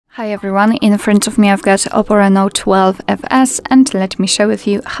Hi everyone, in front of me I've got OPPO Reno 12FS and let me share with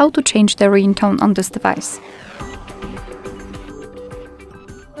you how to change the ringtone on this device.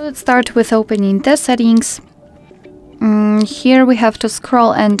 Let's start with opening the settings. Here we have to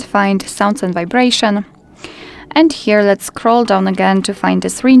scroll and find sounds and vibration. And here let's scroll down again to find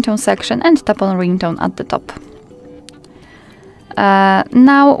this ringtone section and tap on ringtone at the top.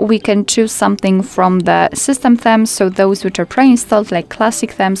 Now we can choose something from the system themes, so those which are pre-installed like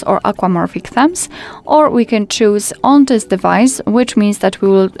classic themes or aquamorphic themes, or we can choose on this device, which means that we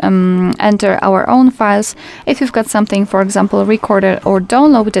will enter our own files. If you've got something, for example, recorded or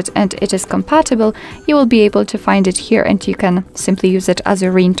downloaded and it is compatible, you will be able to find it here and you can simply use it as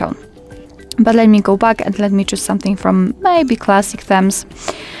your ringtone. But let me go back and let me choose something from maybe classic themes.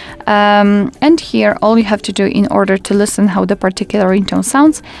 And here all you have to do in order to listen how the particular ringtone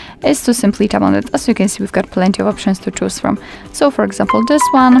sounds is to simply tap on it. As you can see, we've got plenty of options to choose from. So for example, this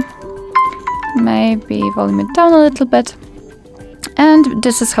one, maybe volume it down a little bit. And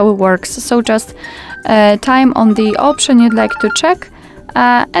this is how it works. So just time on the option you'd like to check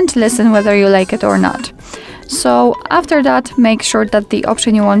and listen whether you like it or not. So after that, make sure that the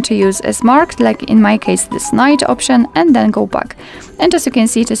option you want to use is marked, like in my case this night option, and then go back. And as you can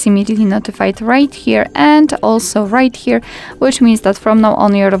see, it is immediately notified right here and also right here, which means that from now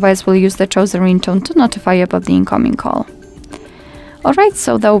on your device will use the chosen ringtone to notify you about the incoming call. Alright,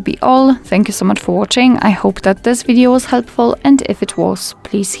 so that will be all. Thank you so much for watching. I hope that this video was helpful, and if it was,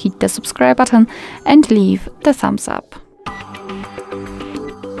 please hit the subscribe button and leave the thumbs up.